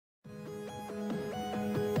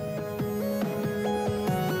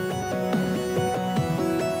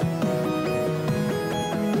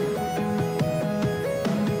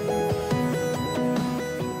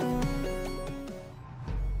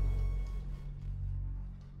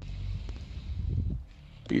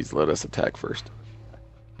Please let us attack first.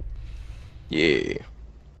 Yeah.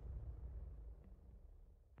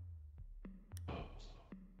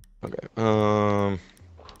 Okay.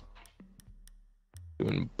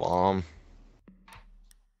 Doing bomb.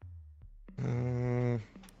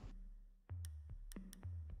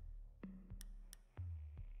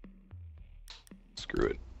 Screw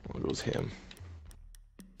it. One goes him.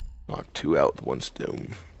 Knock 2 out with 1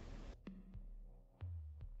 stone.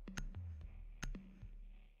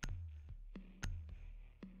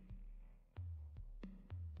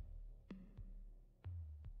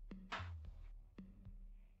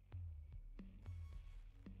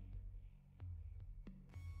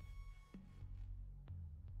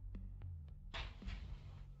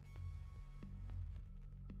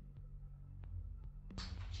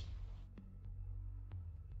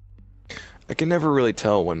 I can never really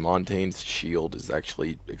tell when Montaigne's shield is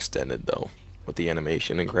actually extended though, with the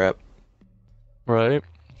animation and crap. Right.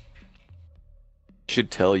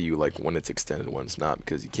 Should tell you like when it's extended, when it's not,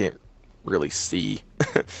 because you can't really see.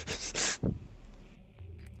 Need to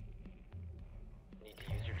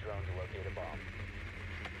use your drone to locate a bomb.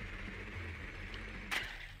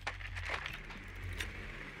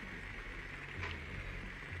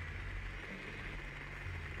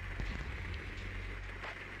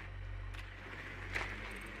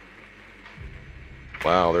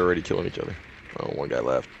 Wow, they're already killing each other. Oh, one guy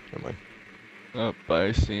left. Never mind. Oh,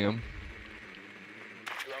 I see him.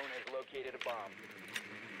 Drone has located a bomb.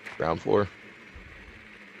 Ground floor.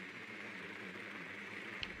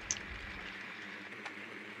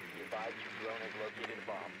 Be advised your drone has located a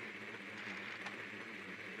bomb.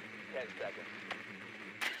 10 seconds.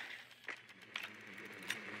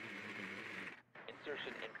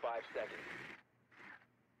 Insertion in 5 seconds.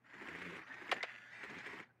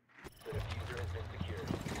 The diffuser has been secured.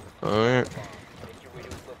 Alright. Make your way to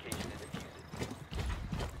its location and defuse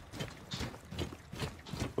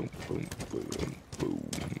it. Boom, boom, boom, boom.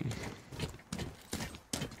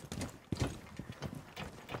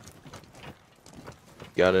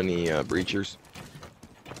 Got any breachers?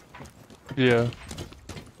 Yeah.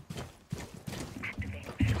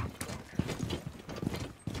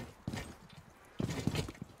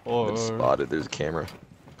 Been spotted. There's a camera.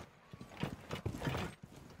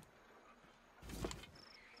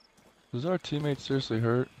 Was our teammate seriously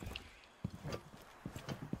hurt? I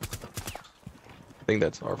think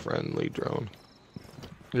that's our friendly drone.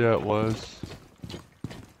 Yeah, it was.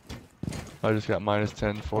 I just got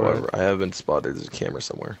 -10 for However, it. I haven't spotted. There's a camera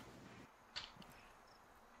somewhere.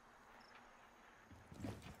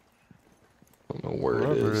 I don't know where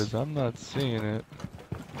Wherever it is. I'm not seeing it.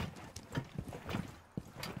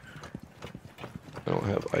 I don't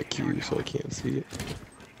have IQ, so I can't see it.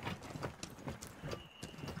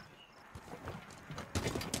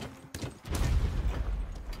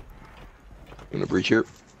 I'm gonna breach here.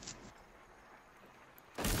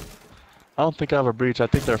 I don't think I have a breach. I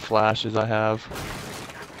think they're flashes I have.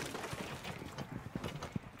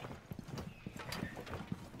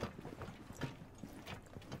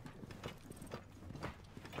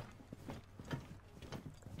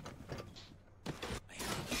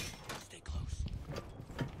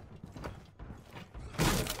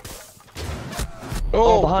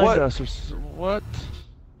 Oh, behind what? us. What?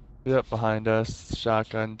 Yep, behind us.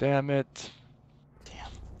 Shotgun, damn it.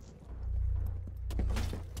 Damn.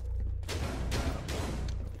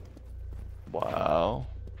 Wow.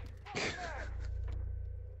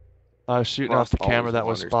 I was shooting off Frost the always camera that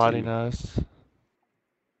was wonders, spotting too. us.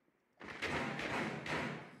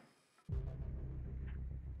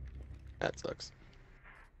 That sucks.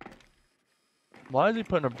 Why is he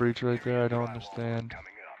putting a breach right there? I don't understand.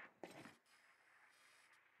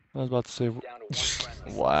 I was about to say, Down to 1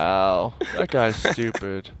 friendly. wow, that guy's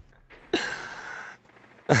stupid.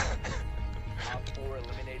 Op 4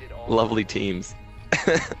 eliminated all. Lovely teams.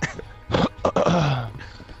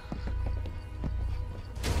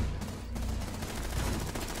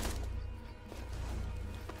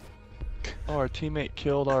 Oh, our teammate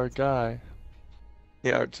killed our guy.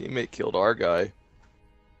 Yeah, our teammate killed our guy.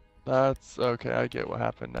 That's okay, I get what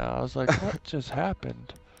happened now. I was like, what just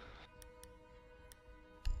happened?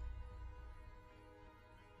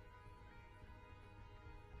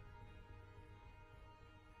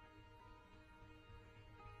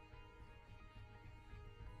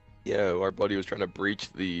 Yeah, our buddy was trying to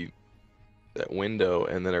breach that window,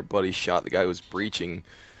 and then our buddy shot the guy who was breaching.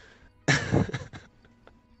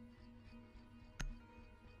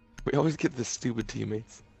 We always get the stupid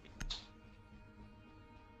teammates.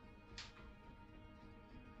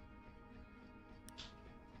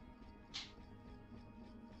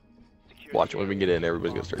 Secure Watch the when we area. get in,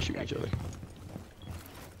 everybody's gonna start shooting each other.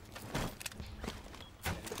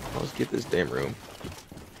 get this damn room.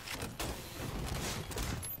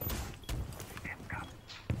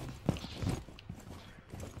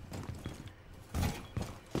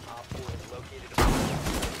 Op 4 has located a bomb.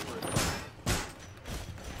 For a bomb.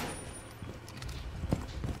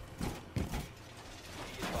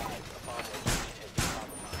 Be advised, a bomb location has been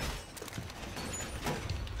compromised.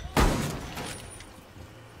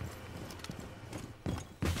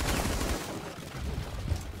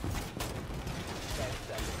 10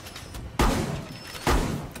 seconds.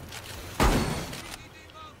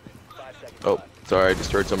 5 seconds Oh, left. sorry, I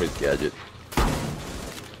destroyed somebody's gadget.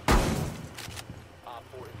 Op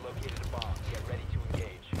 4 has located a bomb. Get ready to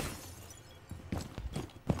engage.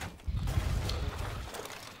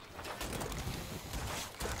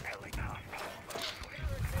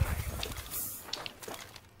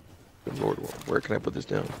 Good Lord, where can I put this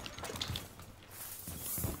down?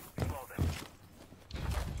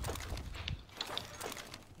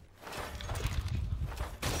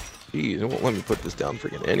 Jeez, it won't let me put this down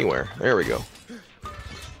freaking anywhere. There we go.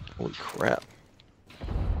 Holy crap.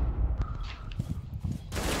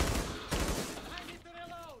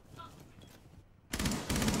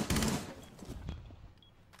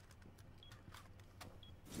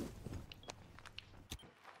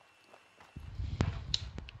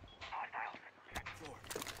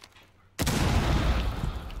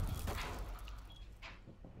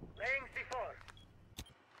 Laying C4.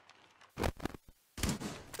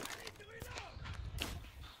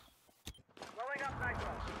 Blowing up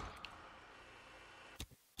nitro.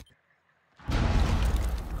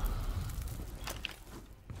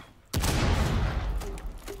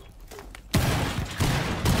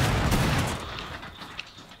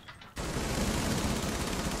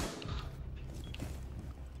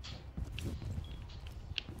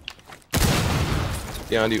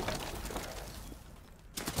 Behind you.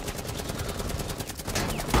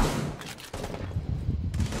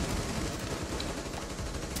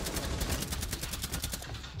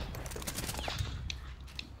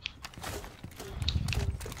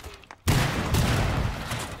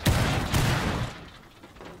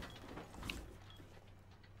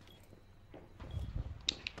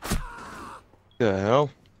 The hell?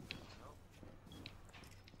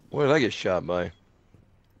 What did I get shot by?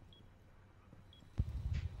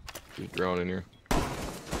 There's a drone in here.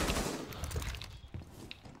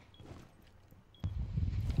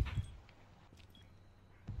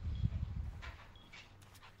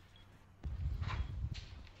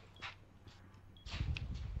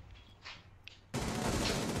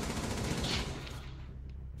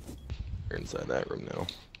 We're inside that room now.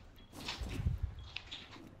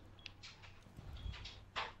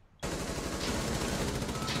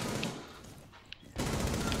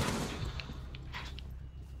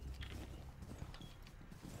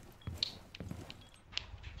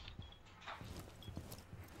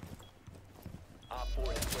 Op 4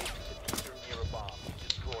 has placed a diffuser near a bomb.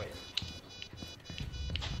 Destroy it.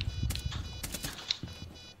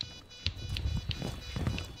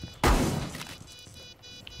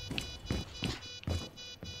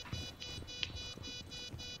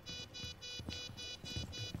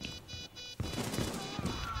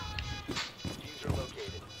 Diffuser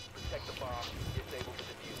located. Protect the bomb. Disable the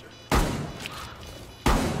diffuser.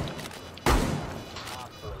 Op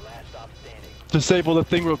 4, last stop standing. Disable the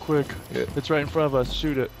thing real quick. Yeah. It's right in front of us.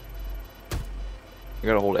 Shoot it. I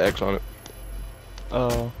gotta hold X on it.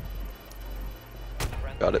 Oh,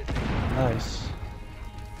 Got it. nice.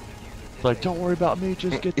 It's like, don't worry about me.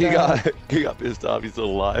 Just get He down. he got pissed off. He's still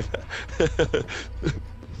alive.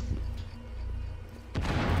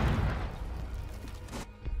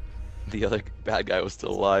 The other bad guy was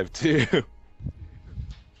still alive too.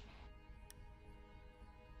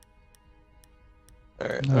 All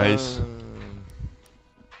right. Nice.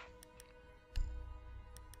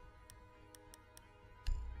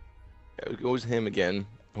 It goes him again.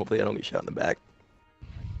 Hopefully, I don't get shot in the back.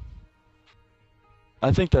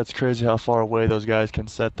 I think that's crazy how far away those guys can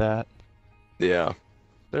set that. Yeah.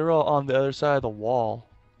 They were all on the other side of the wall.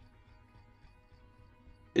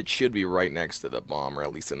 It should be right next to the bomb, or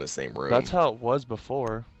at least in the same room. That's how it was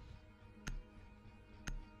before.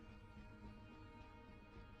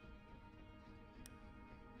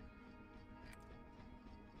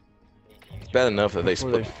 It's bad enough that they Before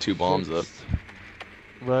split they two bombs up. fixed-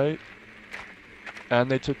 Right? And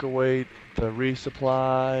they took away the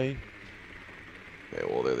resupply. Okay,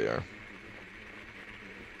 well, there they are.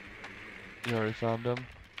 You already found them?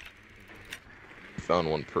 Found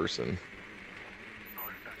one person.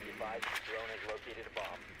 Be advised, the drone has located a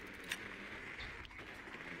bomb.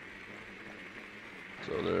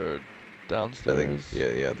 So they're I think, downstairs.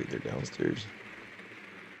 yeah, I think they're downstairs.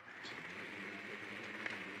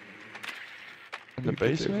 In the You could take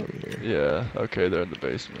basement? one here. Yeah, okay, they're in the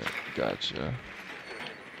basement. Gotcha. 10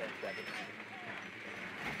 seconds.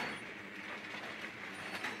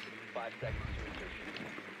 5 seconds to insertion.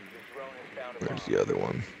 Your drone has found a Where's bomb. the other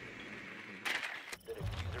one? The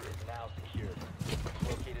diffuser is now secured.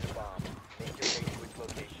 Located a bomb. Make your way to its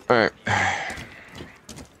location. Alright.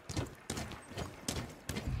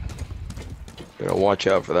 Gotta watch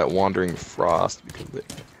out for that wandering frost because they...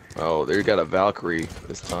 Oh, they got a Valkyrie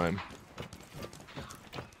this time.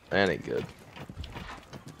 That ain't good.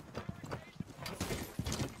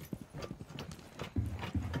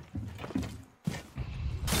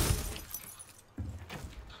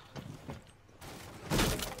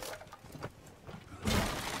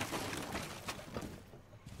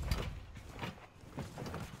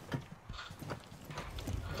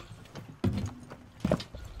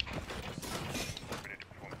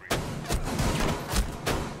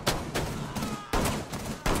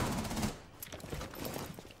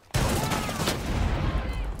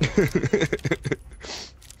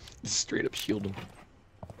 Just straight up shield him.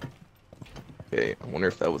 Okay, I wonder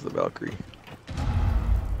if that was the Valkyrie.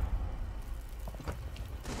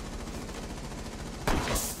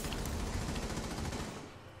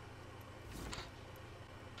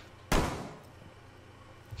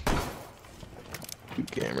 Two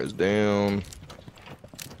cameras down.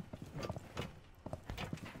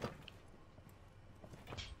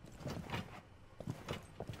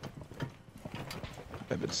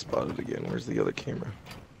 I've been spotted again. Where's the other camera?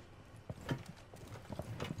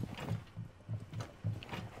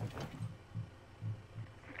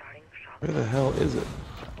 Where the hell is it?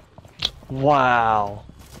 Wow.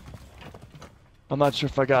 I'm not sure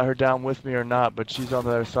if I got her down with me or not, but she's on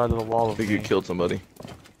the other side of the wall I of think me. you killed somebody.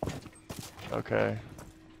 Okay.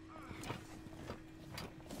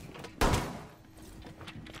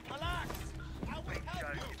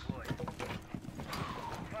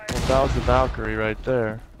 Well, that was the Valkyrie right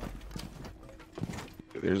there.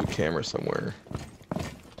 There's a camera somewhere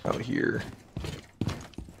out here.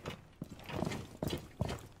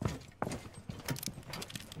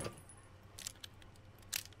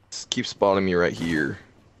 Just keep spotting me right here.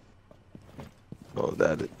 Oh,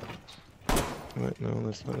 that it. What? No,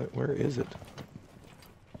 that's not it. Where is it?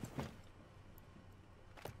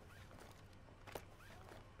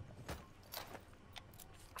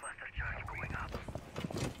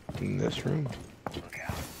 In this room.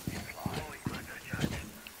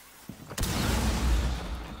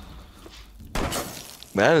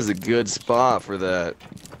 That is a good spot for that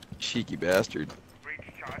cheeky bastard.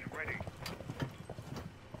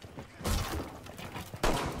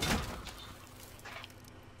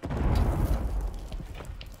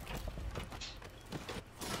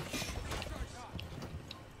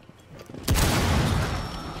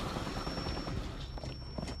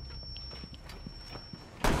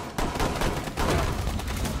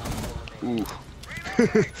 Ooh.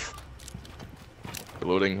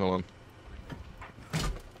 Loading, hold on.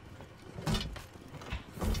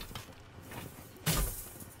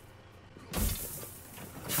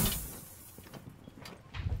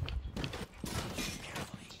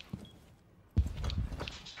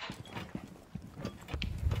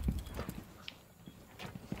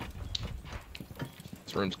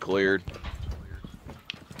 This room's cleared.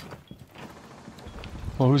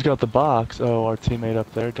 Well, who's got the box? Oh, our teammate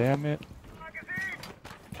up there. Damn it.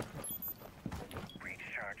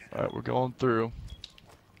 Alright, we're going through.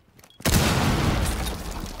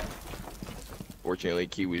 Fortunately,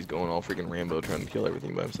 Kiwi's going all freaking Rambo trying to kill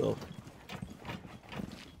everything by himself.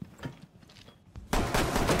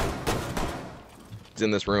 He's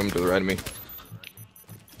in this room to the right of me.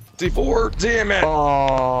 C4! Damn it!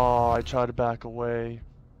 Oh, I tried to back away.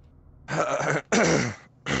 Down to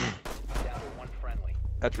one friendly.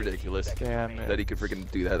 That's ridiculous. Damn it. That he could freaking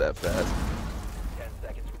do that fast. 10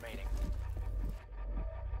 seconds remaining.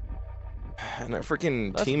 And that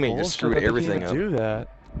freaking That's teammate bullshit. just screwed I didn't everything even up. do that.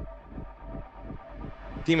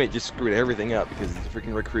 Teammate just screwed everything up because he's a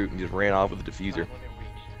freaking recruit and just ran off with the diffuser. Limit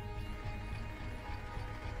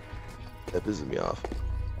reached. That pisses me off.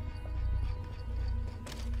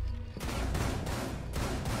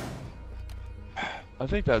 I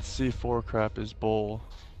think that C4 crap is bull.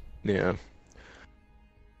 Yeah.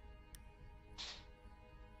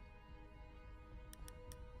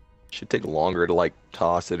 Should take longer to like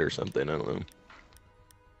toss it or something, I don't know.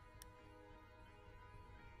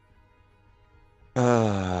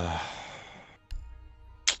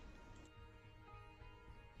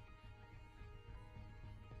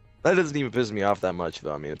 That doesn't even piss me off that much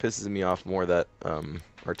though. I mean, it pisses me off more that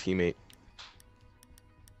our teammate,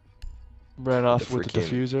 Ran off with the freaking-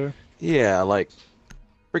 diffuser. yeah, like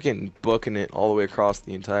Freaking booking it all the way across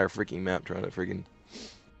the entire freaking map, trying to freaking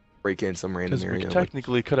break in some random Because we area.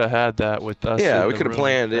 technically could have had that with us Yeah, in we the could have room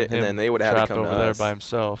planned it, and him then they would have had to trapped come to over there us. by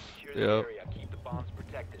himself. Secure the Yep. area. Keep the bombs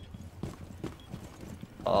protected.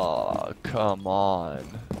 Oh, come on.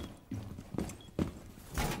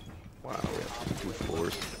 Wow, we have 2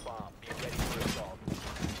 floors. The bomb. Be ready for assault.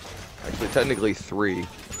 Actually, technically 3.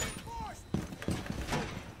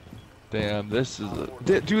 Damn, this is a...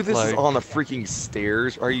 Dude, this is Like- on the freaking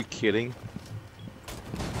stairs. Are you kidding?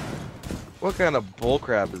 What kind of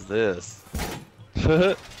bullcrap is this?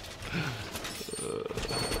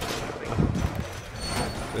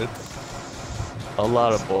 It's a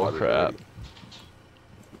lot of bull crap. 10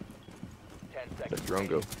 Let seconds. drone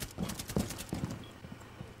go.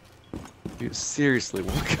 Dude, seriously,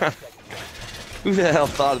 what kind of... Who the hell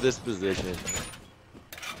thought of this position?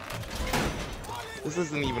 This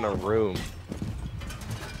isn't even a room.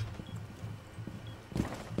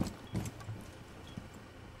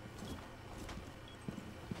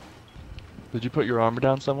 Did you put your armor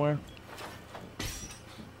down somewhere?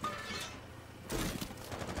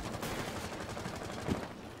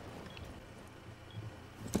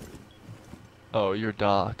 Oh, you're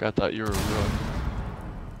Doc. I thought you were Rook.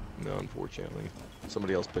 No, unfortunately.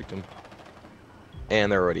 Somebody else picked him.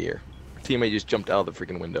 And they're already here. Our teammate just jumped out of the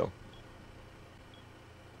freaking window.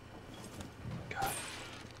 God.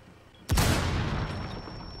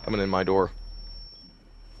 Coming in my door.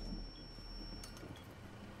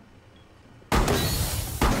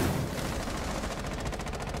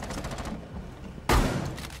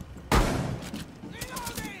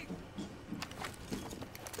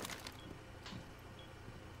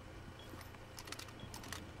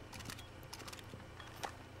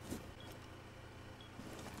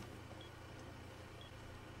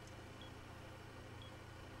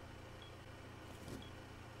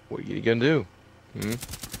 What are you gonna do? Hmm?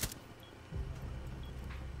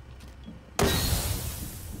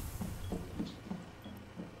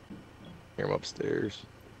 Hear him upstairs.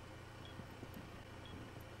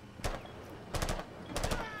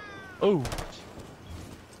 Oh.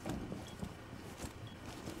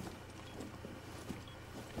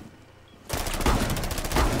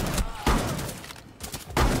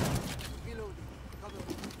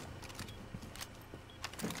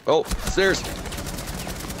 Oh, stairs!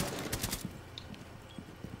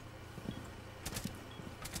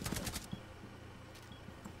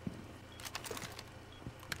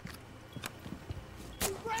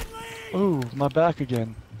 Oh, my back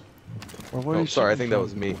again. Or where Oh, you sorry, I shooting think that from?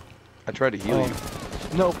 was me. I tried to heal you.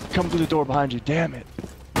 No, come through the door behind you. Damn it.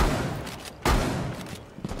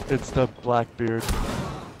 It's the Blackbeard.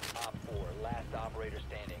 Op 4. Last operator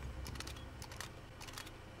standing.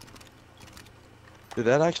 Did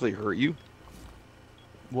that actually hurt you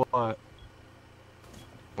What?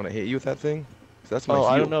 when I hit you with that thing? 'Cause that's my Oh, heal.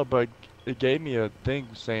 I don't know, but it gave me a thing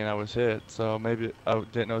saying I was hit, so maybe I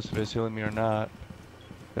didn't know if it was healing me or not.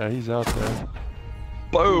 Yeah, he's out there.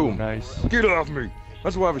 Boom! Nice. Get off me!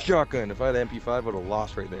 That's why I have a shotgun. If I had MP5, I would have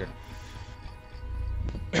lost right there.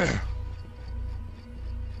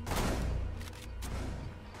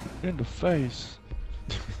 In the face.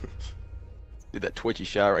 Did that twitchy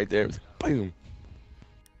shot right there. It was boom.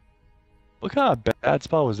 What kind of bad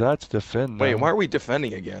spot was that to defend? Wait, though? why are we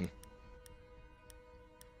defending again?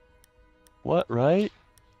 What, right?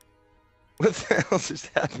 What the hell just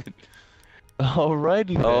happened?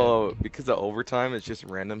 Alrighty then. Oh, because of overtime, it just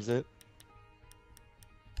randoms it?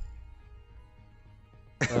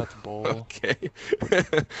 That's bull. Okay.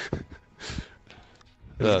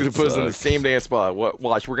 It's gonna put us in the sucks. same damn spot.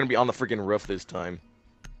 Watch, we're gonna be on the freaking roof this time.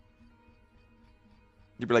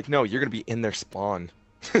 You'd be like, no, you're gonna be in their spawn.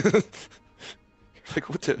 Like,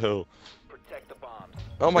 what the hell? Protect the bombs.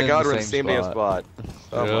 Oh my In god, the we're in the same same damn spot.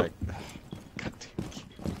 Oh Yep. my. God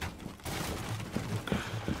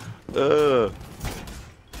damn it.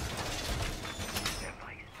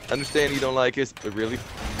 Understand you don't like us, but really?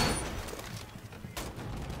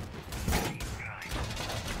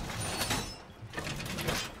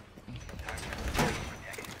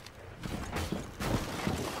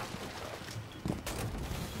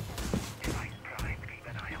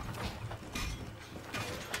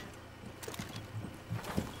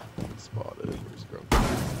 Spotted. Where's Grum?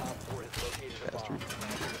 Op 4 has located a Bastard. bomb.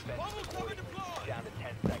 Defense deployed. Down to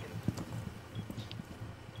 10 seconds.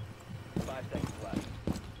 5 seconds left.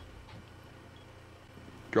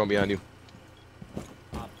 Drone behind you.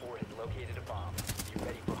 Op 4 has located a bomb. Be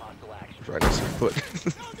ready for hostile action. It's right next to your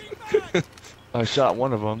foot. I shot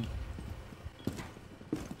one of them.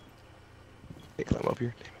 Hey, climb up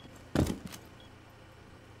here. Damn it.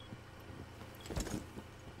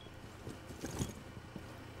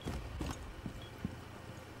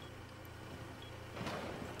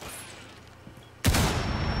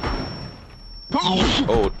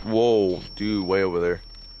 Oh, whoa, dude, way over there.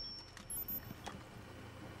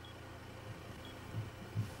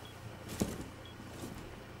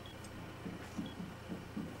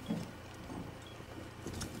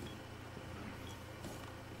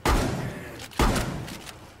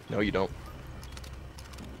 No, you don't.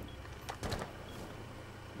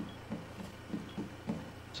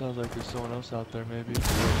 Sounds like there's someone else out there, maybe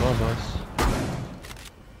above us.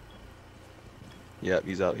 Yep,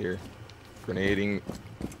 he's out here. Grenading.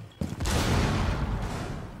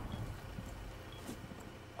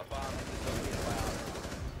 A bomb has been located around.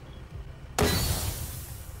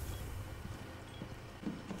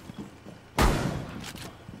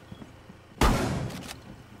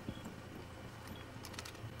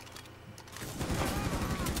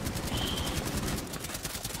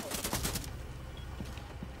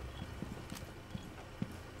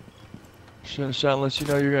 Shouldn't shout unless you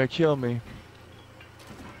know you're gonna kill me.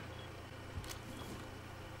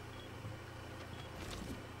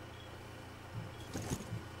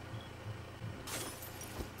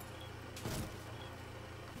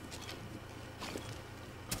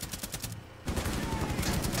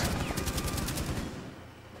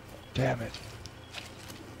 Damn it.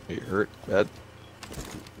 Are you hurt? Bad?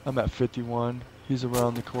 I'm at 51. He's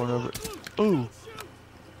around the corner over. Ooh.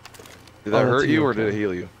 Did that Oh, hurt that's you you, or did it okay.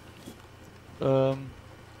 heal you?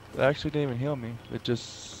 It actually didn't even heal me. It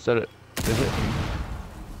just said it hit me.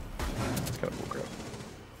 It's kind of bullcrap.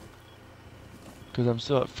 Cause I'm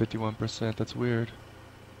still at 51%. That's weird.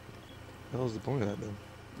 What the hell is the point of that then?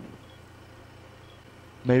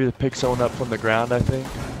 Maybe to pick someone up from the ground, I think.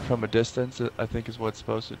 From a distance, I think is what it's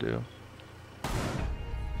supposed to do.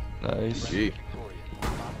 Nice. Gee. Victorious.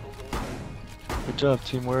 Hostiles eliminated. Good job,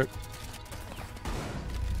 teamwork.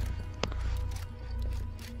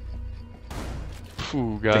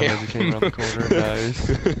 Ooh, guy as he came around the corner. Nice.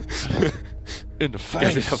 In the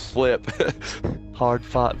Guys did a face. flip. Hard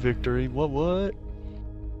fought victory. What?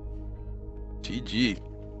 GG.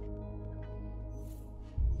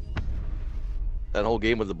 That whole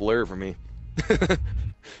game was a blur for me.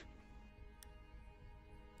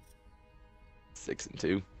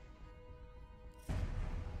 6-2.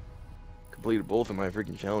 Completed both of my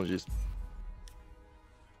freaking challenges.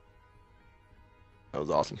 That was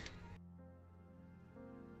awesome.